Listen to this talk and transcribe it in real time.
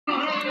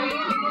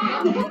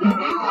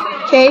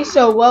Okay,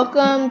 so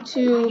welcome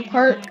to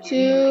part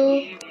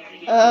 2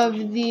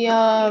 of the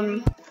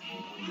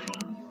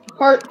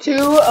part 2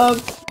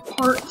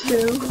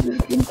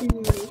 the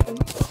continuation.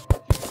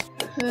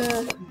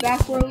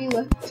 Back where we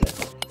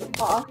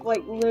left off,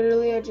 like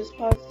literally I just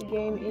paused the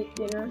game, ate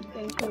dinner,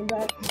 then came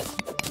back.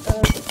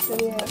 So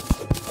yeah.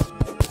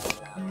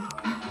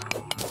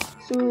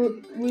 So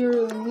we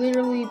were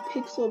literally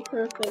pixel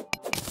perfect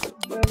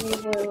where we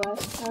were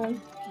last time.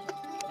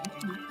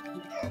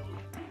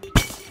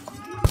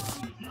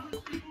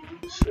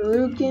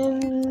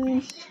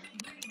 Shurikens,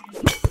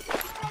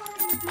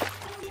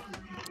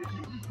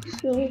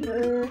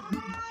 silver.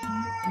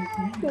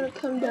 Gonna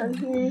come down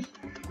here.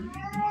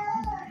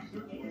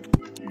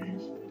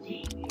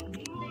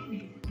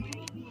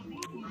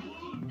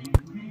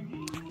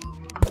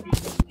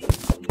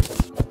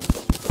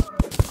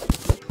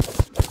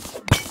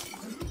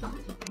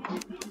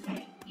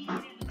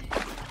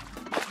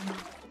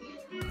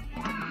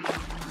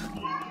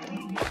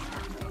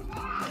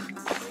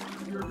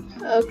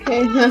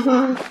 Okay,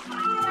 now.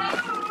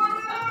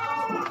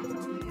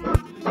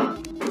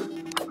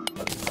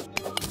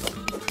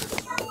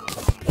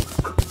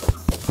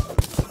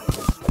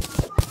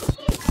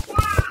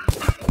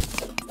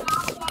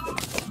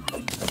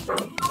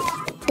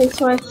 Okay,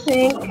 so I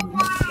think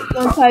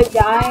once I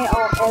die,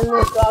 I'll end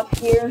this off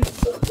here.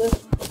 Just a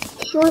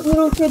short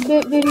little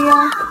tidbit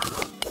video.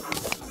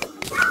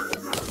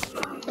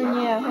 And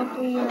yeah,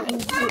 hopefully you're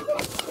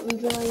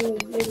enjoying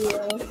this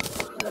video.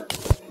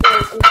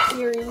 The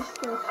series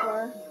so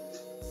far.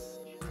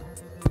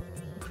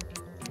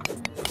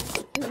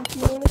 And if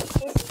you want to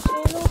support the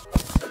channel,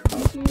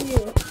 thank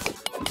you.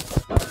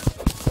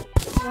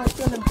 I'm not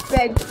gonna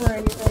beg for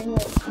anything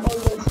like all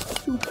those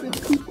stupid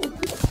people do.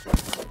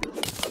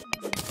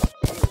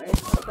 Anyway,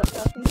 stop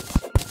talking.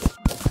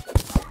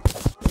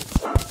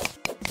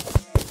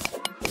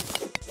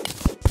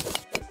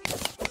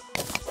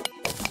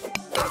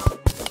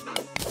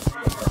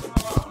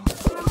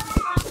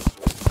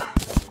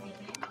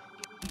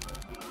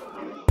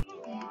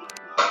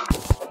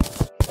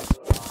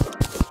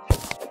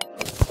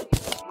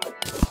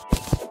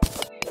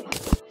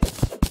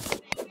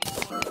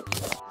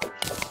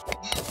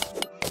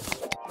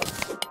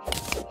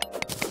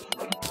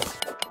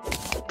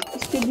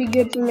 Could be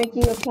good for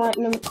making a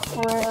platinum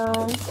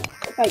crown,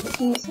 like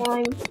King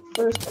Slime,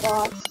 first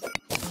boss,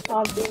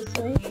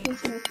 obviously.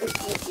 This is the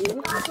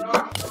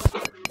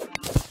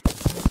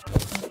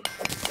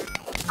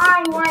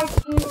I like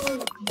you.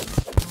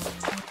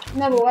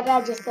 Remember what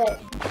I just said.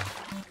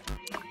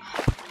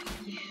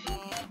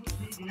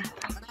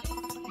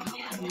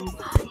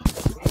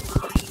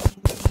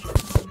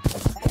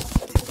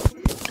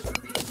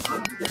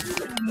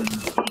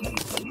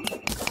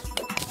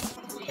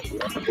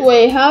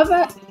 Wait, how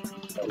about?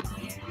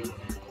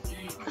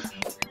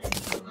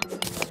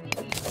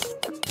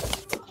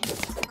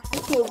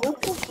 Okay,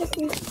 what the heck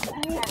is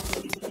that?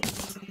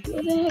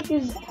 What the heck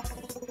is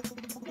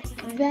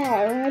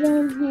that right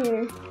on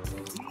here?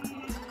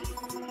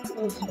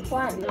 There's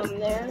platinum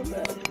there,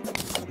 but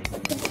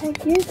what the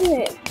heck is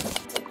it?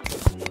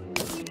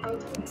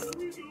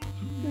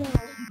 No.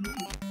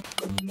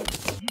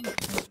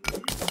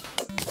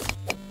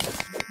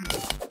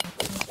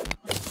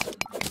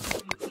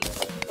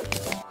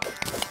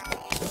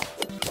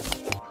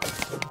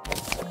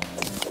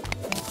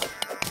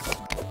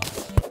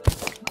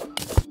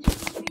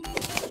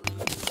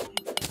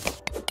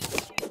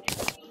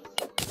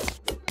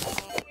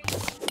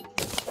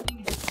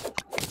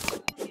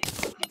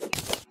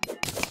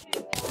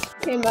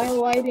 Okay, my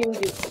lighting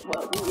just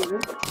went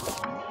weird.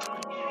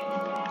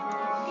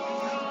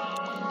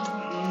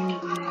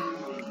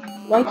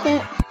 Why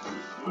can't?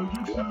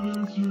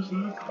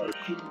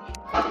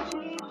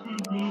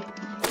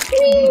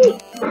 Whee!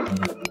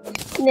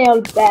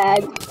 Nailed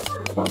bag.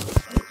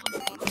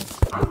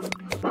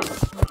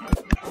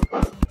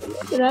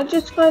 Did I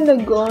just find a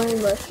glowing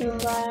mushroom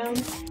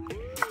biome?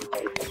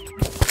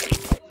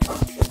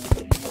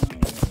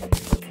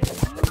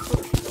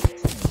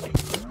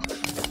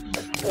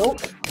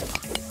 Nope.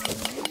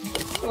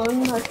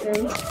 Glowing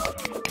mushrooms.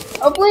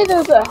 Hopefully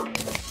there's a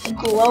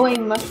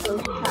glowing mushroom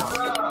house.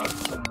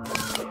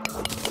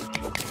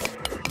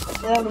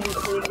 That would be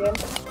pretty good.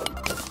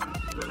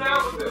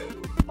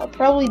 I'll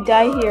probably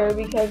die here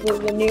because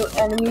of the new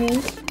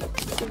enemies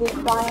to this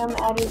biome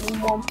added in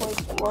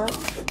 1.4.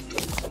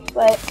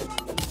 But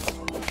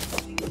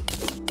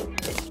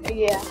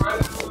yeah.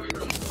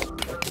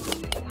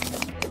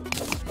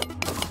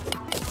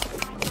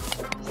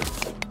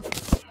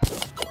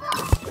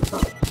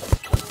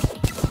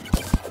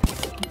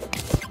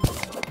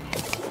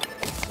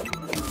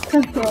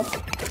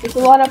 There's a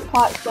lot of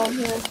pots down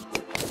here.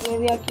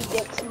 Maybe I could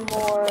get some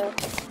more.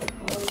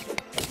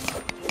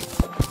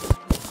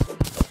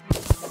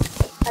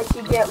 I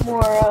could get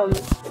more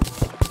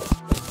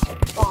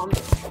bombs.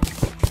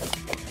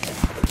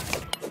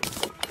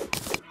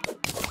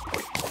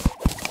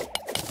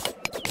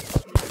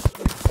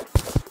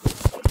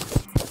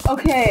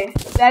 Okay,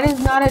 that is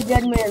not a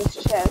dead man's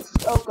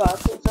chest. Oh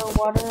gosh, is there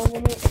water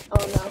underneath?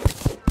 Oh no.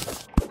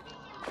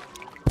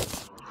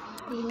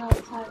 You know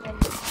it's hard to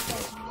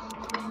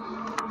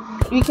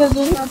Because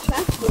there's no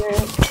chest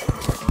here.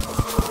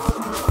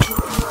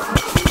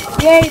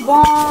 Yay,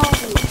 bomb!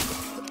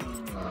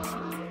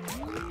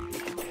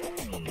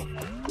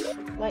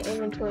 My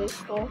inventory is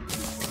full.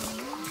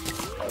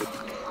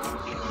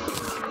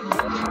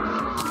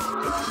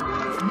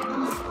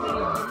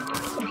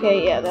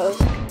 Okay, yeah, that was...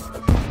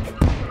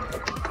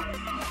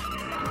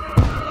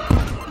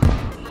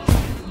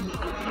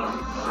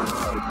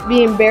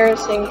 Be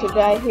embarrassing to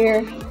die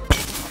here.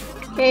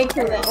 Okay,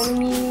 kill the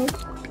enemies.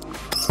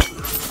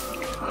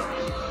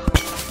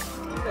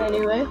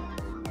 Anyway.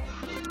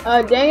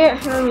 Dang it,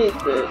 Hermes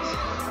boots.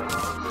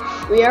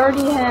 We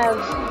already have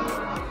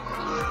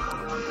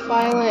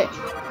Violet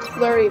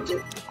Flurry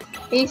boots.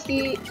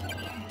 Hasty.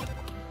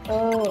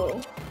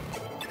 Oh.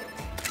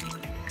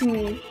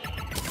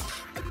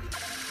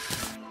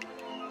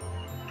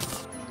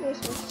 There's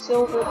some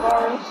silver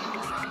bars.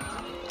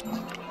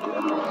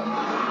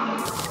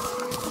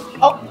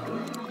 Oh!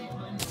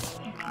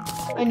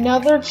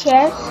 Another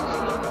chest?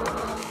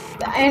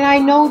 And I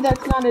know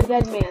that's not a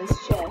dead man's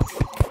chest.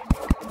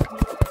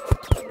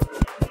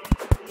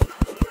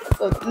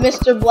 But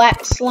Mr.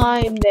 Black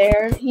Slime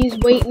there, he's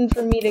waiting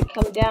for me to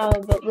come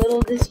down, but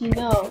little does he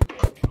know,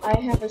 I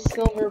have a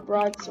silver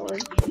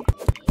broadsword.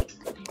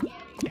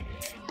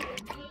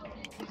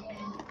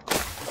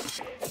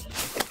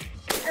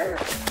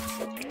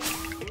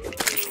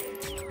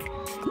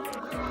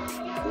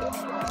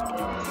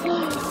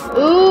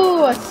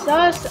 Ooh, a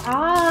sus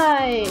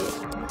eye!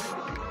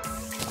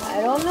 I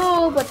don't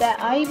know, but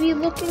that eye be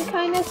looking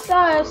kinda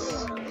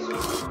sus.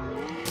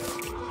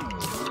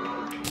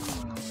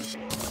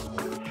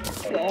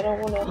 Okay, I don't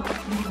wanna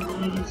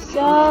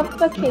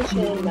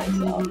suffocation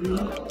myself.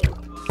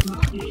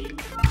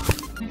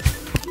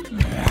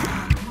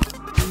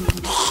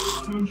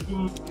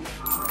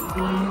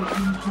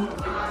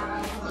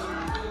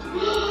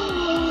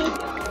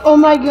 Oh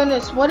my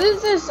goodness, what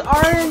is this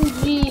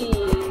RNG?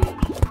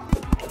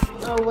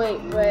 Oh wait,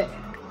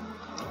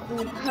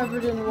 I'm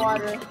covered in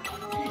water.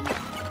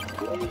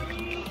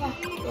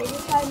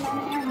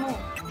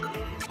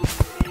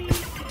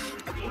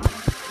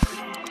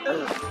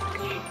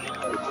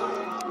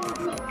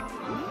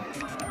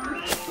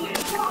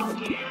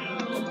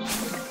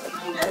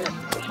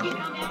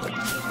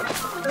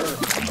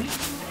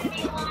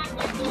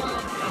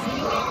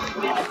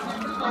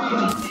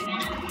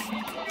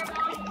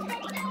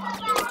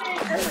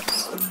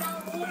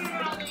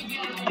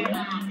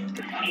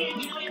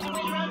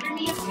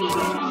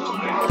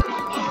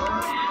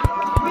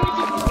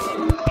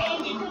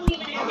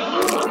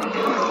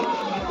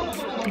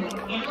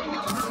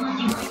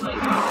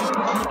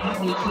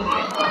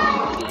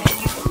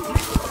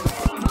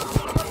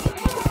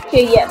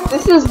 Okay, yes,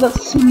 this is the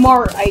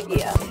smart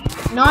idea.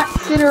 Not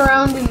sit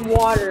around in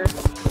water.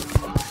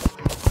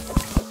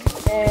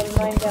 And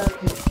mine down.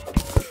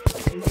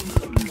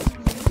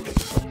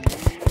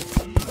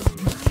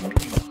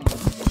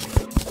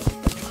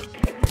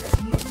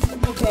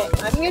 Okay,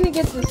 I'm gonna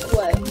get this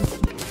lead.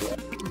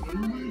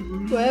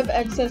 Do I have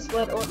excess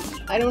lead ore?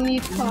 I don't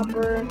need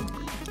copper.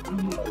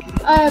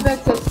 I have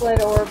excess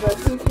lead ore, but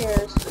who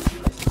cares?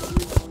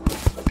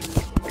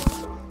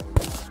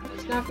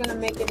 It's not gonna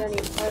make it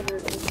any harder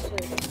than to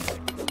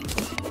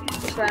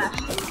trash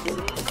something.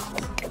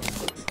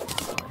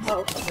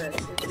 Oh, frick,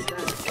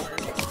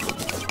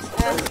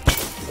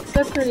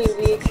 they're pretty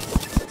weak.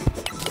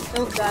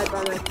 Don't die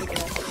by my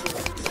pickaxe.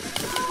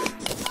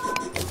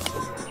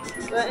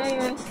 But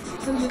anyway,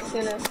 I'm just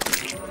gonna...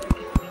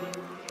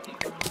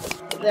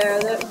 They're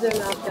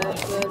not that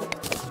good.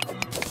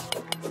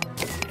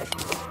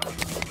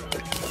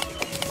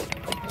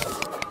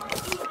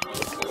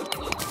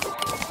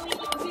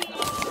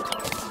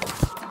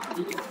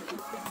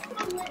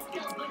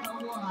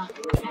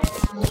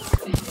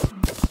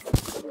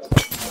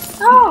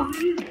 Oh!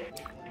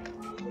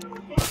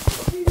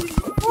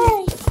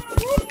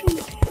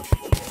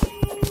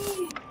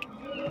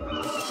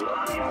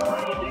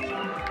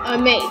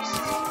 I'm maced.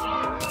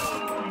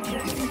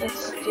 That's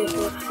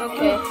stupid.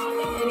 Okay.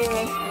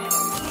 Anyway.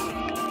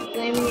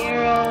 Flaming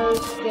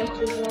arrows,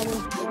 gestures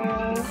lemon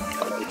arrow.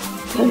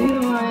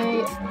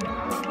 Dynamite.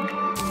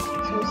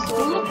 Some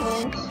silver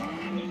things.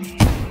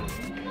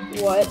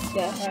 What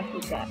the heck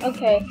is that?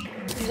 Okay.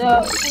 So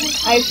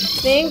I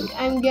think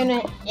I'm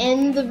gonna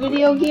end the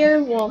video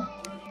here. Well,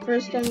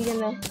 first I'm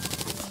gonna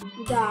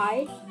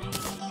Die.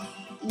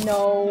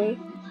 No.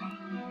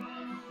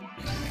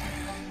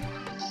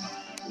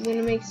 I'm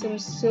gonna make some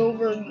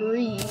silver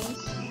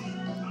greaves.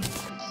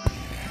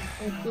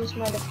 Increase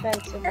my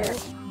defense a bit.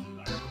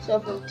 So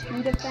from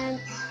 2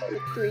 defense to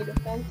 3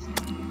 defense.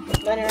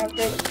 But I have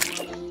to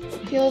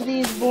kill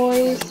these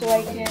boys so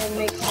I can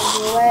make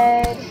some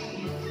lead.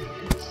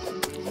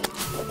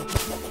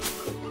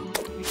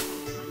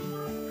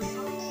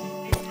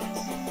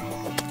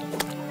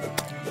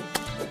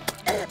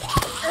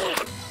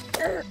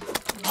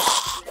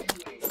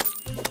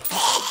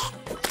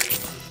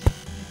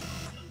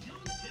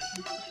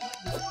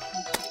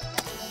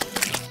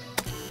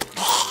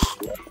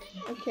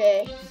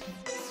 Okay.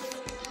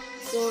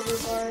 Silver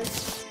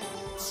bars.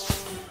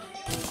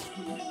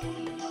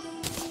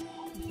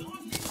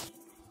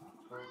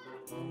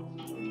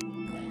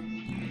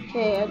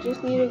 Okay, I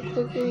just need to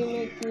quickly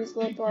make these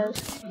lip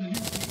bars.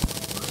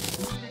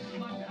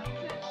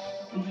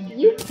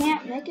 You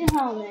can't make a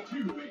helmet.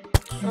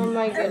 Oh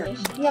my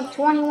goodness. You have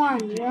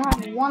 21. You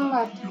have 1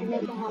 left to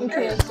make a helmet.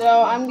 Okay,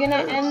 so I'm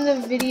gonna end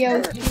the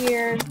video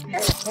here,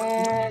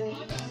 and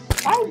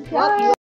Bye, guys.